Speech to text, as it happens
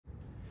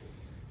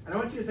And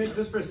I want you to think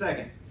just for a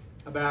second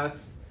about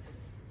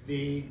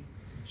the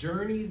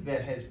journey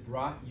that has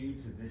brought you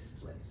to this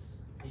place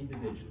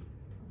individually.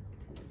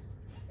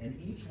 And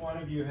each one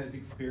of you has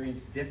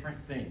experienced different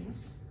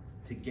things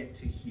to get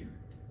to here.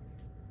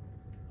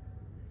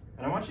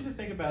 And I want you to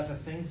think about the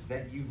things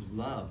that you've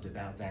loved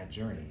about that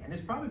journey. And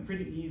it's probably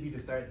pretty easy to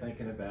start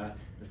thinking about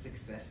the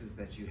successes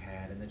that you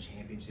had and the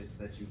championships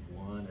that you've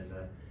won and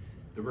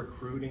the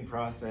recruiting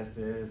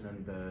processes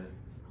and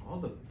all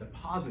the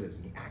positives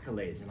and the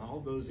accolades and all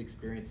those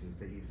experiences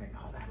that you think,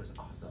 oh, that was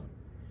awesome.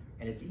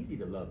 And it's easy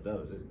to love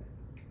those, isn't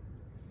it?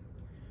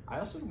 I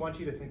also want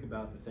you to think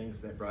about the things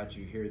that brought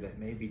you here that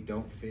maybe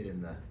don't fit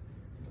in the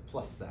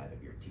plus side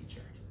of your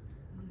t-shirt.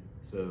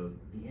 So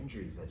the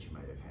injuries that you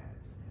might have had,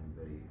 and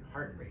the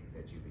heartbreak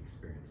that you've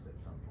experienced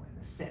at some point,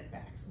 the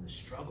setbacks and the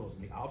struggles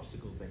and the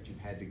obstacles that you've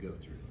had to go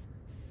through.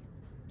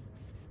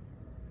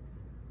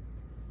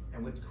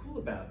 And what's cool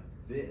about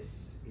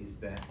this is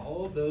that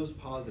all those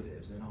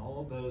positives and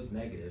all those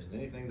negatives and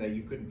anything that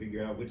you couldn't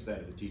figure out which side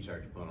of the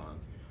t-shirt to put on,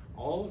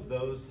 all of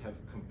those have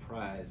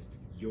comprised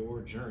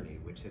your journey,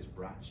 which has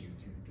brought you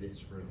to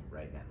this room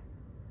right now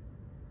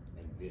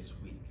and this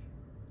week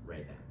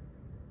right now.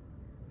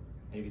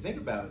 And if you think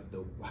about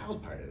the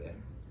wild part of it,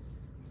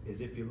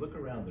 is if you look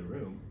around the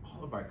room,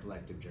 all of our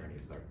collective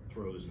journeys, our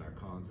pros and our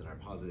cons and our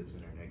positives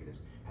and our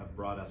negatives, have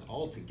brought us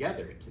all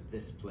together to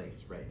this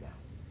place right now.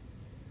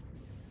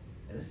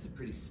 And this is a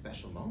pretty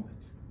special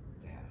moment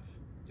to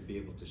have, to be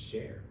able to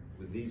share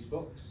with these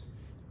folks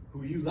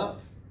who you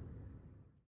love